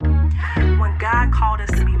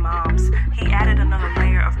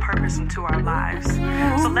system to our lives.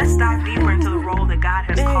 So let's dive deeper into the role that God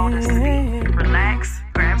has called us to be. Relax,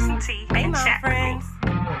 grab some tea, and chat with me.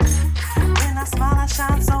 When I smile, I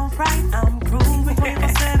shine so bright. I'm grooving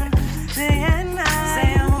 24/7, day and night.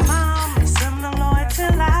 Say I'm a mom, serve the Lord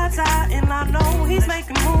till I die, and I know He's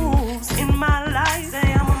making moves in my life. Say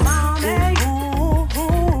I'm a mom, hey,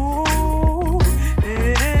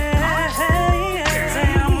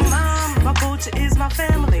 Say I'm a mom, my culture is my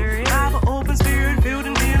family. Bible, open spirit,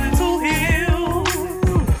 building, healing to heal.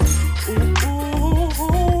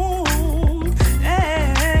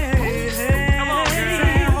 Say I'm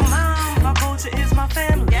a mom, my culture is my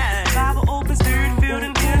family. Bible, open spirit,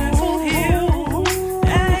 building, healing to heal.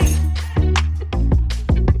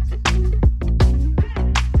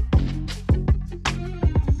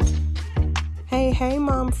 Hey,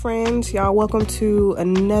 mom friends, y'all, welcome to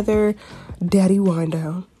another Daddy Wind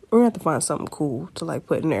Down. We're gonna have to find something cool to like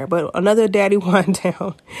put in there, but another Daddy Wind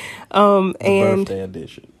Down. The And birthday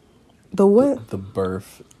edition. the what? The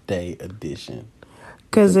birthday edition.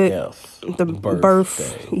 Because The it F. the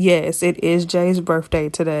Birthday. Yes, it is Jay's birthday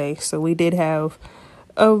today, so we did have.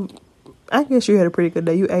 I guess you had a pretty good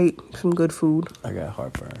day. You ate some good food. I got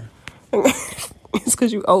heartburn. It's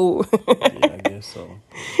because you old. Yeah, I guess so.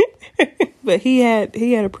 But he had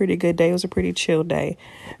a pretty good day. It was a pretty chill day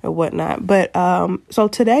and whatnot. But so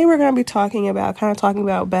today we're going to be talking about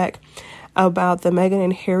the Meghan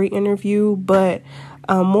and Harry interview, but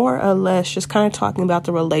more or less just kind of talking about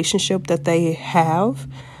the relationship that they have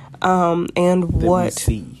and that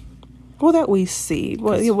we see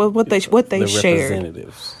what they shared.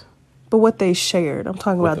 Representatives. But what they shared, I'm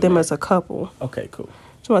talking about them as a couple. Okay, cool.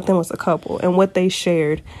 Talking about them as a couple and what they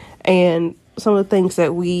shared and some of the things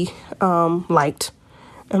that we liked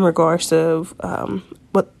in regards to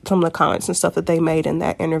what some of the comments and stuff that they made in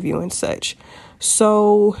that interview and such.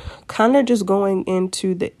 So kind of just going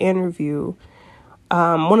into the interview,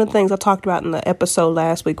 one of the things I talked about in the episode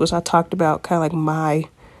last week was I talked about kind of like my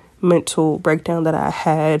mental breakdown that I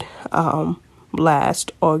had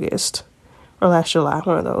last August or last July,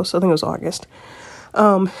 one of those. I think it was August.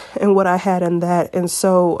 And what I had in that. And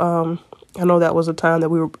so I know that was a time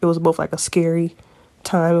that it was both like a scary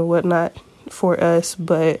time and whatnot for us,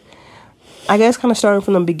 but I guess kind of starting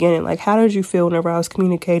from the beginning, like how did you feel whenever I was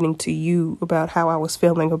communicating to you about how I was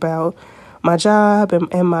feeling about my job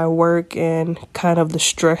and my work and kind of the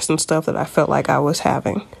stress and stuff that I felt like I was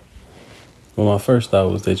having? Well, my first thought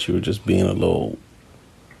was that you were just being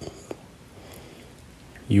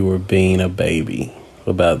you were being a baby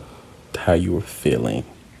about how you were feeling.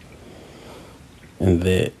 And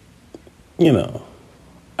that,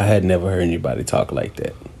 I had never heard anybody talk like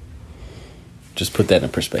that. Just put that in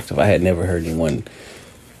perspective. I had never heard anyone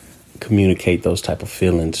communicate those type of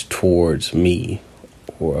feelings towards me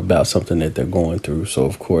or about something that they're going through. So,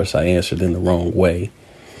 of course, I answered in the wrong way.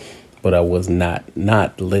 But I was not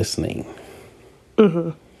listening. Mm-hmm.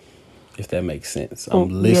 If that makes sense. I'm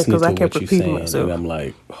listening to what you're saying. Myself. And I'm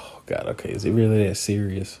like, oh, God, okay, is it really that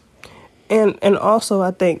serious? And also,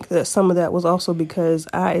 I think that some of that was also because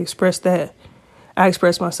I expressed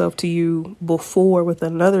myself to you before with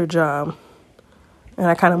another job. And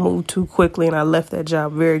I kind of moved too quickly and I left that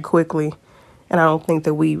job very quickly. And I don't think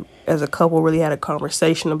that we as a couple really had a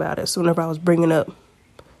conversation about it. So whenever I was bringing up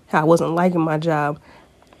how I wasn't liking my job,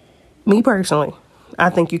 me personally, I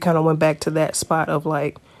think you kind of went back to that spot of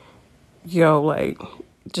like, yo, like,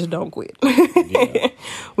 just don't quit. Yeah.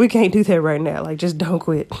 We can't do that right now. Like, just don't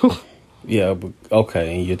quit. Yeah, but,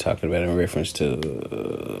 okay, and you're talking about in reference to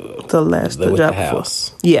the job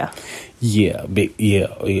house. Yeah. Yeah, but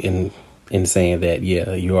in saying that,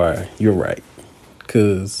 yeah, you're right.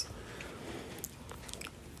 Because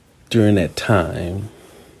during that time,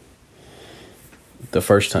 the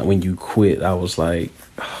first time when you quit, I was like,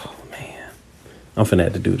 oh, man, I'm finna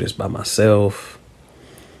have to do this by myself.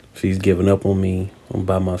 She's giving up on me. I'm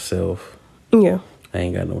by myself. Yeah. I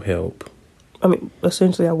ain't got no help. I mean,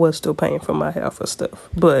 essentially, I was still paying for my health and stuff,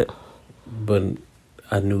 but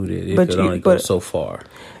I knew that it could only go so far.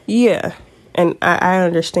 Yeah, and I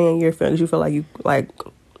understand your feelings. You feel like you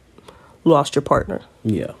lost your partner.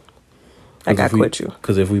 Yeah, I got quit you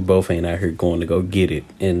because if we both ain't out here going to go get it,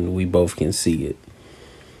 and we both can see it.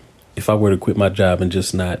 If I were to quit my job and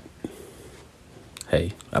just not,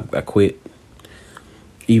 hey, I quit.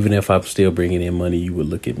 Even if I'm still bringing in money, you would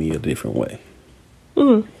look at me a different way.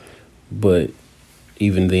 Mm-hmm. But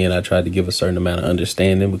even then, I tried to give a certain amount of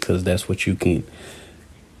understanding because that's what you can,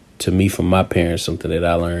 to me, from my parents, something that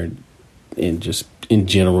I learned in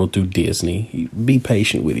general through Disney. Be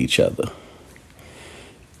patient with each other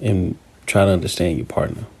and try to understand your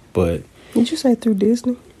partner. But did you say through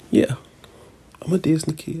Disney? Yeah. I'm a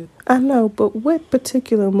Disney kid. I know, but what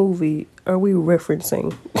particular movie are we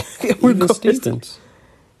referencing? Even Stevens.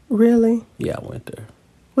 Really? Yeah, I went there.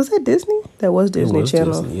 Was that Disney? That was Disney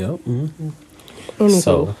Channel. Disney, yep. Mm-hmm. Anywho.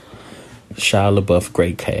 So, Shia LaBeouf,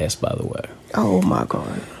 great cast, by the way. Oh my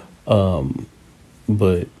God.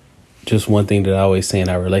 But just one thing that I always say in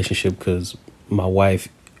our relationship, because my wife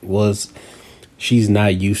she's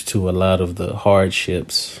not used to a lot of the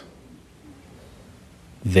hardships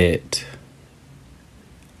that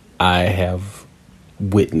I have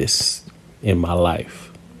witnessed in my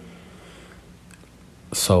life.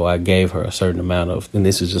 So I gave her a certain amount of, and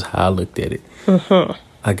this is just how I looked at it. Mm-hmm.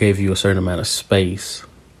 I gave you a certain amount of space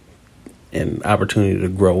and opportunity to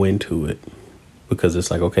grow into it, because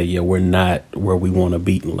it's like, okay, yeah, we're not where we want to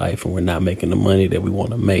be in life, and we're not making the money that we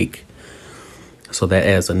want to make. So that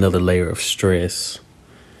adds another layer of stress.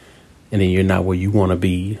 And then you're not where you want to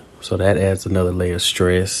be. So that adds another layer of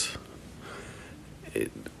stress.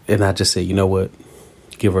 And I just said, you know what?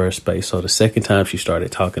 Give her a space. So the second time she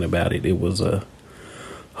started talking about it, it was oh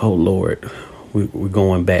Lord, we're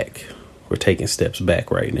going back. We're taking steps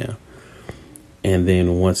back right now. And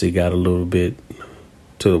then once it got a little bit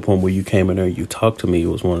to the point where you came in there and you talked to me, it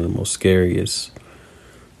was one of the most scariest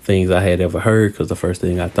things I had ever heard, because the first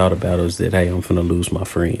thing I thought about was that, hey, I'm finna lose my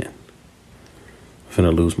friend. I'm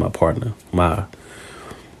finna lose my partner.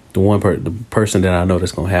 The person that I know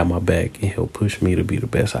that's gonna have my back and help push me to be the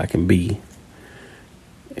best I can be.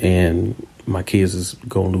 And my kids is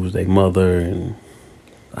gonna lose their mother, and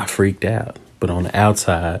I freaked out. But on the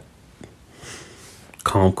outside,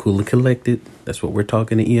 calm, cool, and collected. That's what we're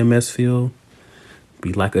talking in EMS field.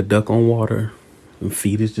 Be like a duck on water. And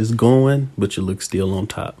feet is just going, but you look still on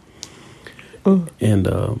top. And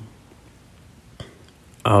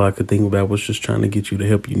all I could think about was just trying to get you the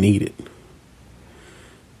help you needed.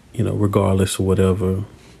 You know, regardless of whatever.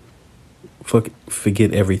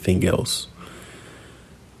 Forget everything else.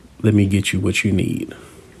 Let me get you what you need.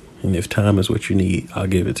 And if time is what you need, I'll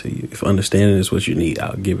give it to you. If understanding is what you need,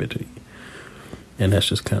 I'll give it to you. And that's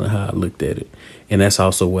just kind of how I looked at it. And that's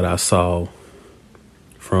also what I saw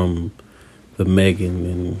from the Meghan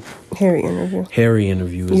and Harry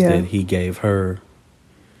interview is that he gave her,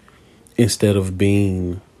 instead of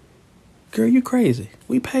being, girl, you crazy,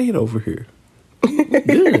 we paid over here,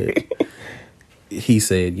 good. He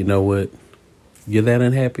said, you know what, you're that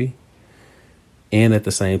unhappy. And at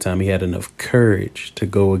the same time, he had enough courage to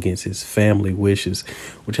go against his family wishes,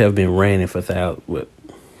 which have been reigning for I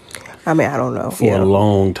don't know, for a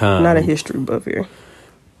long time. Not a history buff here.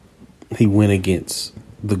 He went against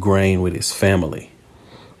the grain with his family.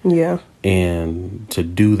 Yeah. And to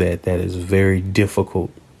do that is very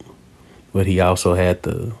difficult. But he also had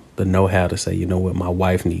the know-how to say, you know what, my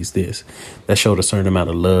wife needs this. That showed a certain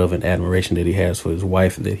amount of love and admiration that he has for his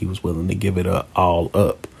wife, that he was willing to give it all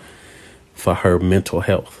up for her mental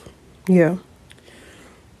health. Yeah.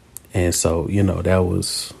 And so, you know, that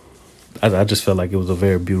was, I just felt like it was a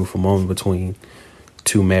very beautiful moment between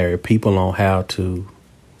two married people on how to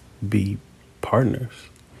be partners.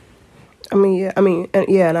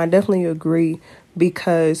 And I definitely agree,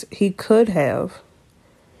 because he could have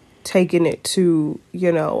taken it to,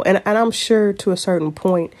 you know, and I'm sure to a certain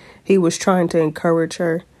point he was trying to encourage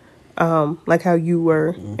her, like how you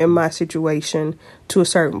were in my situation to a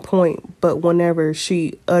certain point. But whenever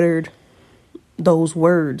she uttered those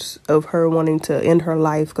words of her wanting to end her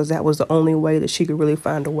life because that was the only way that she could really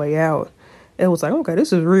find a way out, it was like, okay,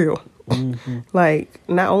 this is real. Mm-hmm. Like,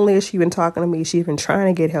 not only has she been talking to me, she's been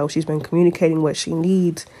trying to get help. She's been communicating what she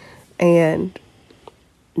needs, and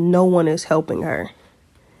no one is helping her.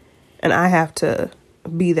 And I have to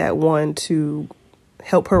be that one to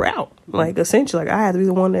help her out. Like, essentially, like, I have to be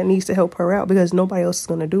the one that needs to help her out, because nobody else is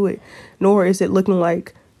going to do it. Nor is it looking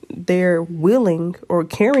like they're willing or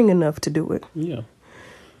caring enough to do it. Yeah.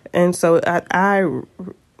 And so I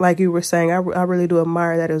like you were saying, I really do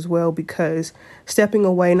admire that as well, because stepping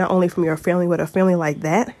away not only from your family, but a family like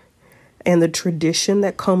that and the tradition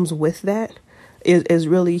that comes with that is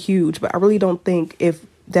really huge. But I really don't think, if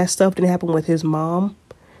that stuff didn't happen with his mom,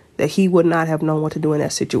 that he would not have known what to do in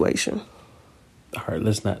that situation. All right,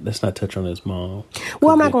 let's not touch on his mom.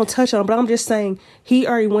 Well, I'm not going to touch on it, but I'm just saying he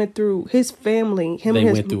already went through, his family,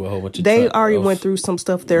 went through a whole bunch of they already went through some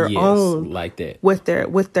stuff their own, like that, with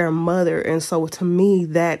their mother. And so to me,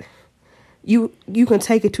 that you can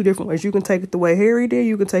take it two different ways. You can take it the way Harry did.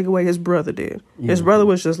 You can take it the way his brother did. His brother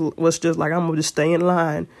was just like, I'm gonna just stay in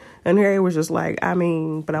line, and Harry was just like, I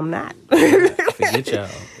mean, but I'm not. Forget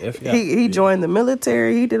y'all. He joined the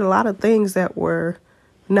military. He did a lot of things that were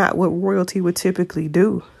not what royalty would typically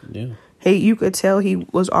do. Yeah. You could tell he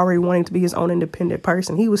was already wanting to be his own independent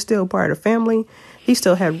person. He was still part of the family. He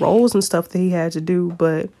still had roles and stuff that he had to do,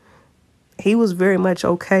 but he was very much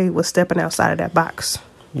okay with stepping outside of that box.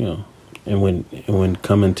 Yeah. And when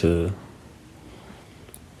coming to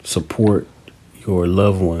support your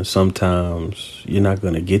loved ones, sometimes you're not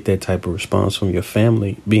going to get that type of response from your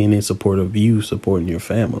family being in support of you supporting your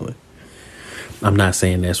family. I'm not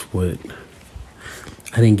saying that's what...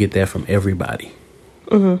 I didn't get that from everybody.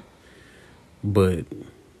 Mm-hmm. But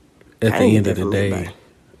at the end of the day,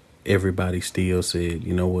 everybody still said,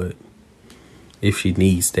 you know what? If she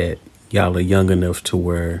needs that, y'all are young enough to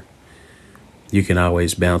where you can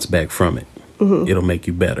always bounce back from it. Mm-hmm. It'll make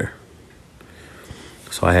you better.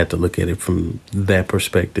 So I had to look at it from that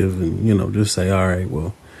perspective and, just say, all right,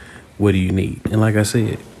 well, what do you need? And like I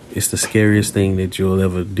said, it's the scariest thing that you'll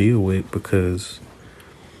ever deal with because,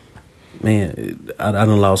 man, I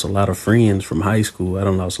done lost a lot of friends from high school. I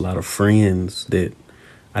done lost a lot of friends that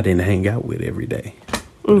I didn't hang out with every day.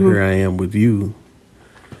 Mm-hmm. Here I am with you.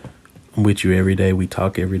 I'm with you every day. We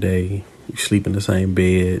talk every day. We sleep in the same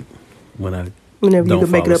bed. Whenever you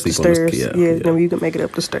can make it up the stairs. Whenever you can make it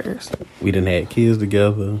up the stairs. We done had kids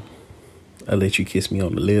together. I let you kiss me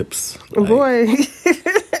on the lips. Like, boy.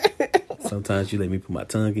 Sometimes you let me put my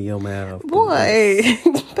tongue in your mouth. Boy.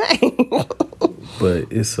 Dang.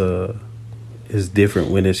 But it's different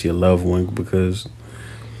when it's your loved one because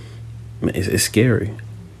it's scary.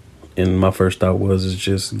 And my first thought is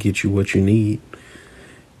just get you what you need.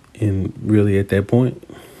 And really at that point,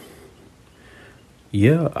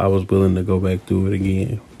 yeah, I was willing to go back through it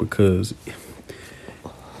again because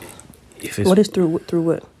if it's... What is through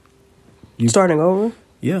what? Starting over?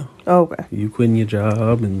 Yeah. Oh, okay. You quitting your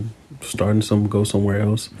job and go somewhere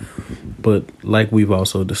else. But like we've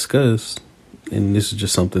also discussed, and this is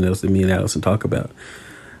just something else that me and Allison talk about,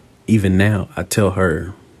 even now, I tell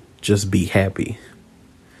her, just be happy.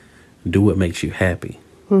 Do what makes you happy.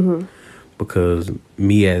 Mm-hmm. Because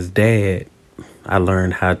me as dad, I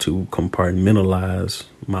learned how to compartmentalize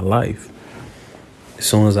my life. As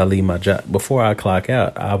soon as I leave my job, before I clock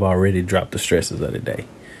out, I've already dropped the stresses of the day.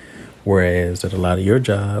 Whereas at a lot of your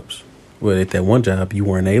jobs, at that one job, you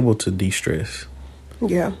weren't able to de-stress.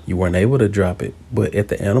 Yeah. You weren't able to drop it. But at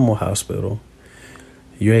the animal hospital,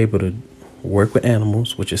 you're able to work with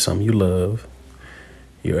animals, which is something you love.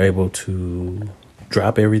 You're able to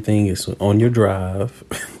drop everything. It's on your drive.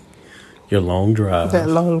 Your long drive. That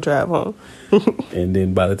long drive home. And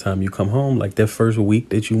then by the time you come home, like that first week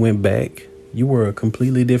that you went back, you were a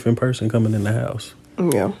completely different person coming in the house.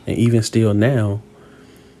 Yeah. And even still now,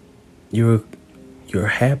 you're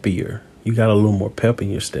happier. You got a little more pep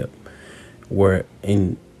in your step.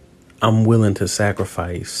 I'm willing to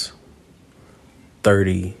sacrifice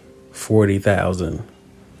 30, 40,000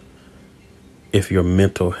 if your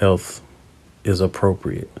mental health is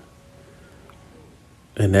appropriate.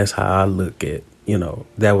 And that's how I look at,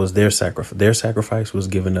 that was their sacrifice. Their sacrifice was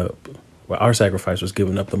giving up. Well, our sacrifice was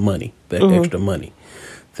giving up the money, that extra money.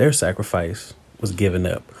 Their sacrifice was giving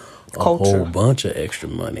up a whole bunch of extra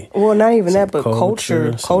money. Well, not even that, but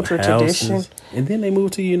culture, tradition. And then they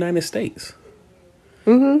moved to the United States.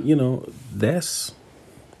 Mm-hmm.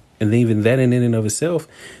 And even that in and of itself,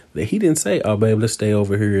 that he didn't say, oh, babe, let's stay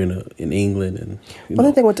over here in England. And I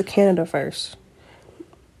think they went to Canada first.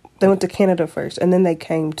 And then they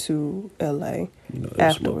came to L.A. They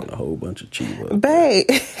were smoking a whole bunch of Chiba. Babe.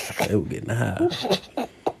 They were getting high.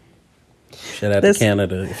 Shout out to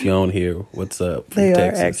Canada if you're on here. What's up? They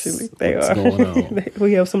Texas. Are actually. They What's are. going on?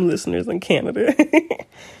 We have some listeners in Canada.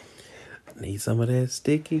 Need some of that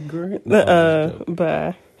sticky grit?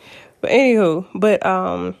 But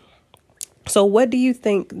anywho, so what do you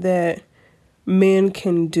think that men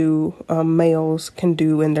can do, males can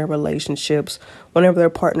do in their relationships whenever their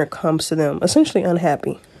partner comes to them essentially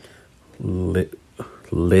unhappy?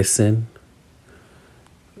 Listen.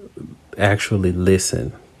 Actually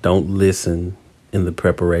listen. Don't listen in the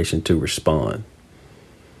preparation to respond.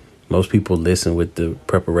 Most people listen with the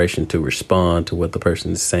preparation to respond to what the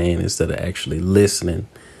person is saying instead of actually listening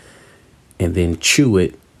and then chew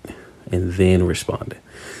it and then responding.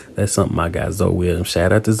 That's something my guy Zoe Williams,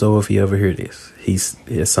 shout out to Zoe if you ever hear this.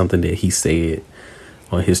 It's something that he said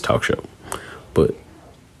on his talk show. But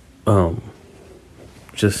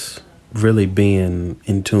just really being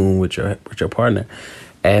in tune with your partner,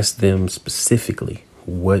 ask them specifically,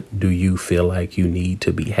 what do you feel like you need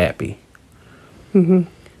to be happy? Mm-hmm.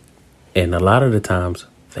 And a lot of the times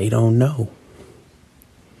they don't know.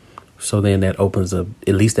 So then that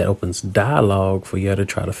opens dialogue for you to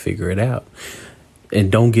try to figure it out.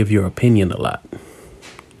 And don't give your opinion a lot.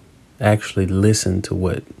 Actually listen to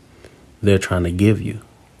what they're trying to give you.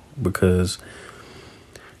 because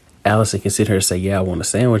Allison can sit here and say, yeah, I want a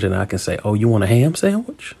sandwich, and I can say, oh, you want a ham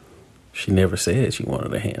sandwich? She never said she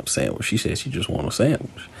wanted a ham sandwich. She said she just want a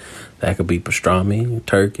sandwich. That could be pastrami,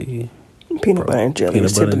 turkey, peanut butter and jelly.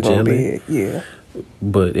 Peanut butter and jelly. Yeah.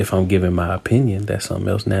 But if I'm giving my opinion, that's something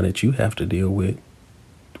else now that you have to deal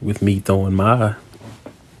with me throwing my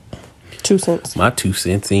 2 cents. My 2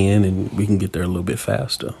 cents in, and we can get there a little bit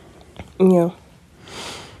faster. Yeah.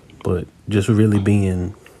 But just really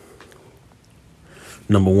being,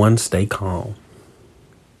 number one, stay calm.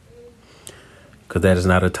 Because that is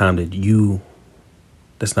not a time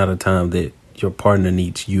that's not a time that your partner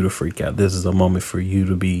needs you to freak out. This is a moment for you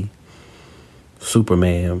to be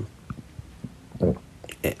Superman.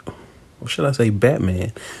 Or should I say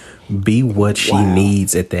Batman? Be what she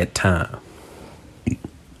needs at that time.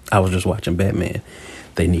 I was just watching Batman.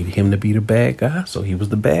 They needed him to be the bad guy, so he was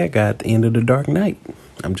the bad guy at the end of The Dark Knight.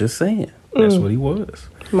 I'm just saying. That's what he was.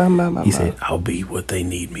 He said, I'll be what they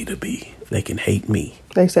need me to be. They can hate me.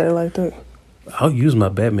 They said it like that. I'll use my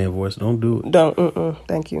Batman voice. Don't do it. Don't.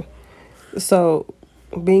 Thank you. So,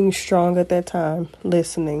 being strong at that time,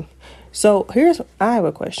 listening. So, I have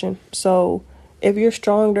a question. So, if you're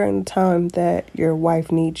strong during the time that your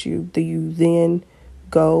wife needs you, do you then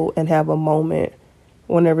go and have a moment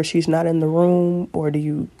whenever she's not in the room, or do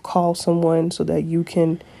you call someone so that you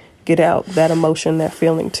can get out that emotion, that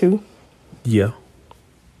feeling too? Yeah.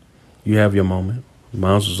 You have your moment.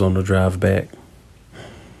 Mine was on the drive back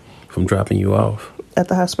from dropping you off. At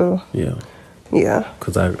the hospital? Yeah. Yeah.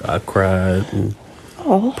 Because I cried and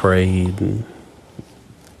prayed and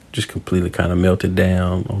just completely kind of melted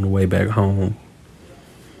down on the way back home.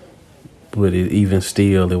 But even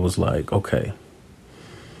still, it was like, okay,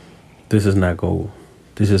 this is not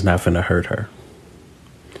finna hurt her.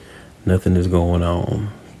 Nothing is going on.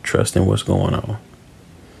 Trust in what's going on.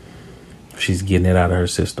 She's getting it out of her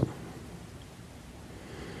system.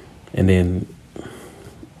 And then,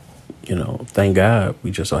 thank God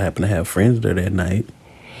we just so happened to have friends there that night.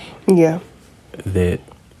 Yeah. That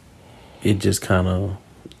it just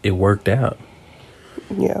it worked out.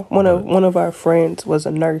 Yeah. One of our friends was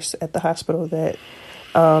a nurse at the hospital that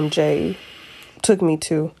Jay took me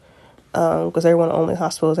to, because they were one of the only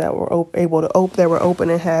hospitals that were that were open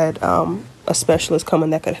and had a specialist coming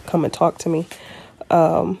that could come and talk to me.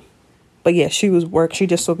 But yeah, she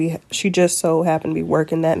just so happened to be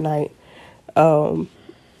working that night.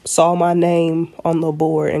 Saw my name on the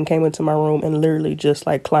board and came into my room and literally just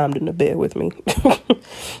like climbed into bed with me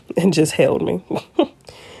and just held me.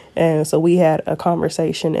 And so we had a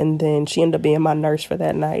conversation, and then she ended up being my nurse for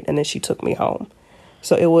that night, and then she took me home.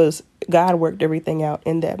 So it was, God worked everything out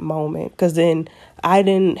in that moment, because then I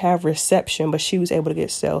didn't have reception, but she was able to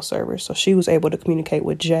get cell service. So she was able to communicate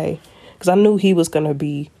with Jay, because I knew he was going to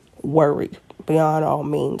be worried beyond all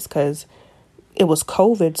means, because it was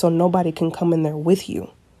COVID, so nobody can come in there with you.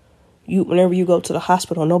 Whenever you go to the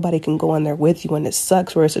hospital, nobody can go in there with you, and it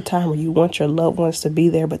sucks where it's a time where you want your loved ones to be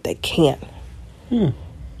there, but they can't.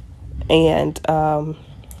 And,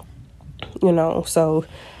 so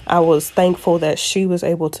I was thankful that she was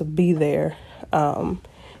able to be there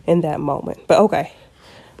in that moment. But okay.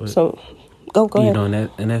 So go ahead.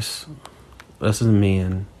 And that's us as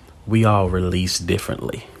men, we all release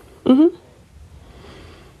differently. Mm-hmm.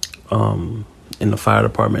 In the fire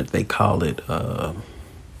department, they call it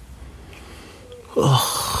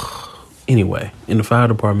anyway, in the fire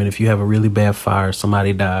department, if you have a really bad fire,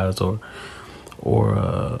 somebody dies or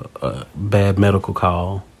a bad medical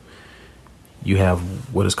call, you have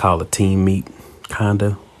what is called a team meet,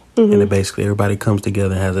 kinda. Mm-hmm. And it basically everybody comes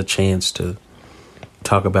together and has a chance to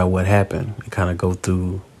talk about what happened and kind of go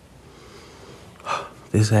through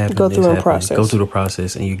this happened. Go through the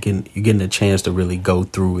process, and you're getting a chance to really go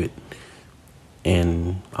through it.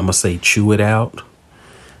 And I'm gonna say chew it out.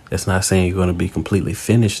 That's not saying you're gonna be completely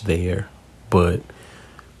finished there, but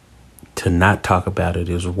to not talk about it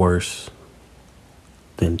is worse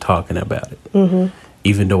than talking about it. Mm-hmm.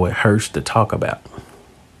 Even though it hurts to talk about.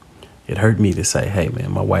 It hurt me to say, hey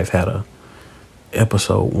man, my wife had a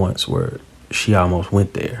episode once where she almost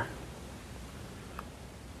went there.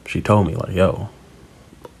 She told me like, yo,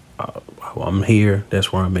 I'm here.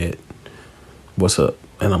 That's where I'm at. What's up?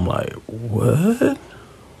 And I'm like, what?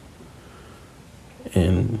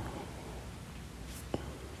 And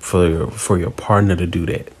for your partner to do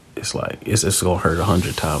that, it's like, it's going to hurt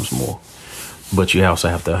 100 times more. But you also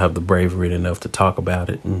have to have the bravery enough to talk about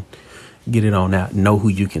it and get it on out. Know who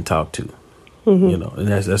you can talk to. Mm-hmm. And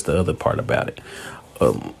that's the other part about it.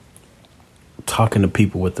 Talking to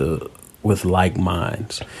people with like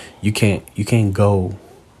minds. You can't go.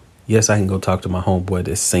 Yes, I can go talk to my homeboy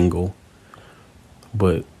that's single,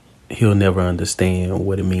 but he'll never understand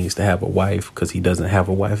what it means to have a wife because he doesn't have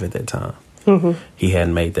a wife at that time. He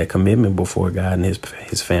hadn't made that commitment before God and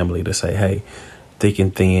his family to say, hey, thick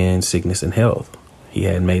and thin, sickness and health. He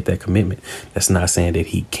hadn't made that commitment. That's not saying that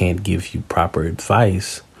he can't give you proper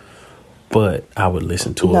advice, but I would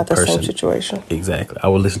listen to Not a person. the same situation. Exactly. I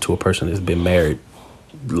would listen to a person that's been married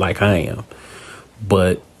like I am.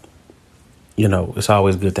 But, you know, it's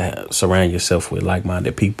always good to surround yourself with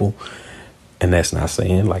like-minded people. And that's not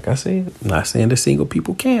saying, like I said, not saying that single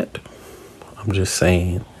people can't. I'm just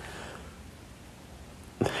saying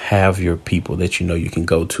have your people that you know you can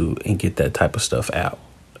go to and get that type of stuff out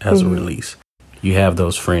as a release. You have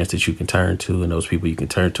those friends that you can turn to and those people you can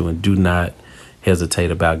turn to, and do not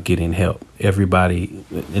hesitate about getting help. Everybody,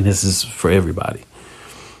 and this is for everybody,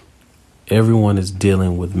 everyone is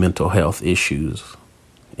dealing with mental health issues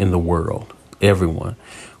in the world. Everyone.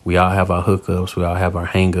 We all have our hookups. We all have our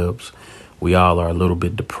hang-ups. We all are a little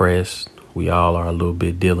bit depressed. We all are a little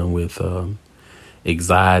bit dealing with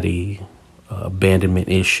anxiety, abandonment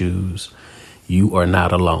issues. You are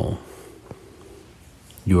not alone.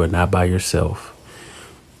 You are not by yourself.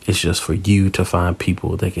 It's just for you to find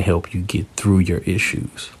people that can help you get through your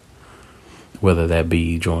issues. Whether that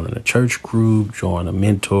be joining a church group, join a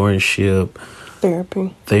mentorship,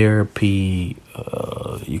 therapy.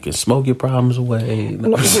 You can smoke your problems away.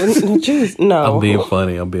 No. I'm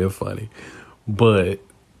being funny. But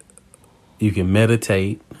you can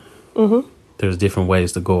meditate. There's different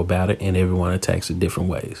ways to go about it, and everyone attacks it different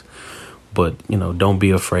ways. But, you know, don't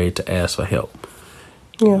be afraid to ask for help.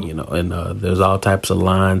 Yeah. You know, and there's all types of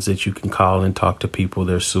lines that you can call and talk to people.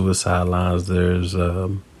 There's suicide lines. There's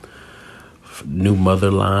new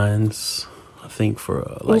mother lines, I think,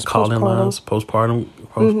 for like calling lines,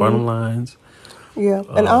 postpartum lines. Yeah,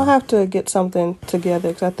 and I'll have to get something together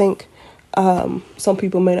because I think some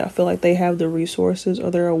people may not feel like they have the resources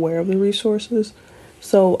or they're aware of the resources.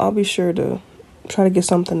 So I'll be sure to try to get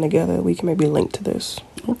something together. We can maybe link to this.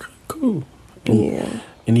 Okay, cool.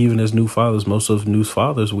 And even as new fathers, most of new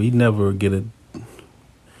fathers, we never get it.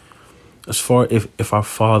 As far if our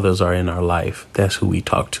fathers are in our life, that's who we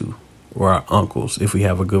talk to, or our uncles, if we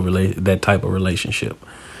have a good that type of relationship.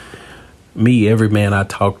 Me, every man I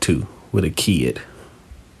talk to with a kid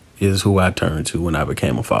is who I turned to when I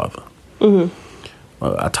became a father.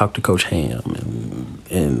 I talked to Coach Ham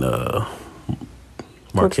and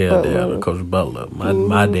Markel Dale, Coach Butler,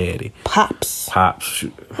 my daddy, Pops.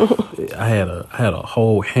 I had a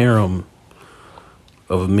whole harem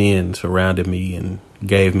of men surrounded me and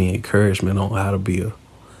gave me encouragement on how to be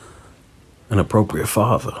an appropriate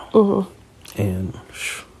father. And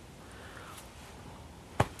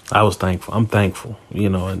I was thankful. I'm thankful, you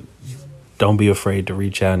know, and don't be afraid to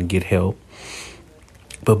reach out and get help.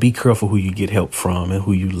 But be careful who you get help from and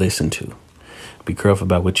who you listen to. Be careful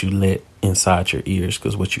about what you let inside your ears,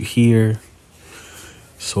 because what you hear,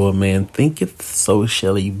 so a man thinketh, so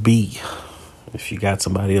shall he be. If you got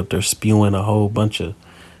somebody up there spewing a whole bunch of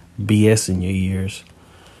BS in your ears,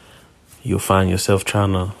 you'll find yourself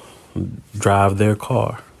trying to drive their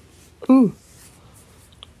car. Vroom,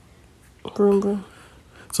 vroom.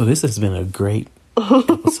 So this has been a great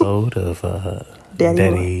episode of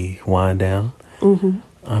Daddy Wind Down.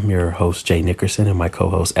 I'm your host, Jay Nickerson, and my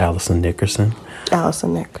co-host, Allison Nickerson.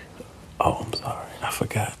 Allison Nick. Oh, I'm sorry. I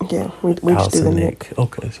forgot. Yeah, we just do the Nick.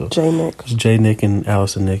 Okay, so Jay Nick. Jay Nick and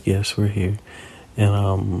Allison Nick, yes, we're here. And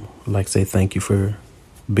I'd like to say thank you for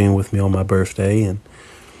being with me on my birthday. And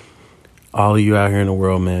all of you out here in the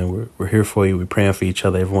world, man, we're here for you. We're praying for each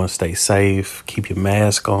other. Everyone stay safe. Keep your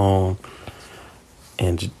mask on.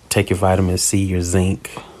 And take your vitamin C, your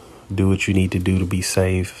zinc. Do what you need to do to be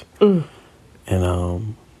safe.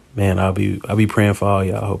 And man, I'll be praying for all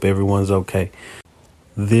y'all. I hope everyone's okay.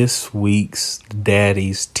 This week's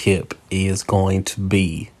daddy's tip is going to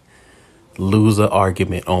be lose an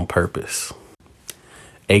argument on purpose,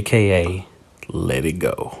 aka let it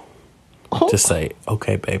go. Just say,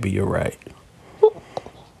 okay, baby, you're right.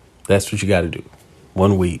 That's what you got to do.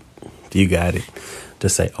 1 week, you got it.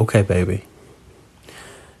 Just say, okay, baby.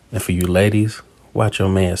 And for you ladies, watch your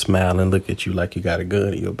man smile and look at you like you got a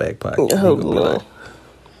gun in your back pocket. Oh, Lord.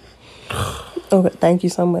 Okay, thank you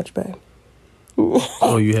so much, babe.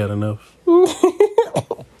 Oh, you had enough?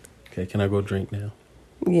 Okay, can I go drink now?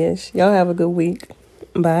 Yes, y'all have a good week.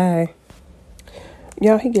 Bye.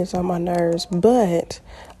 Y'all, he gets on my nerves, but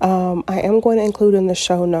I am going to include in the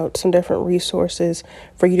show notes some different resources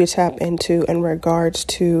for you to tap into in regards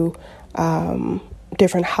to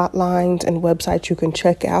different hotlines and websites you can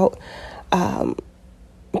check out.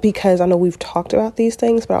 because I know we've talked about these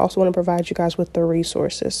things, but I also want to provide you guys with the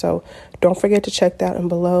resources. So don't forget to check that in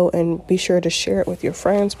below, and be sure to share it with your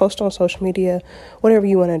friends, post on social media, whatever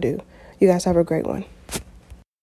you want to do. You guys have a great one.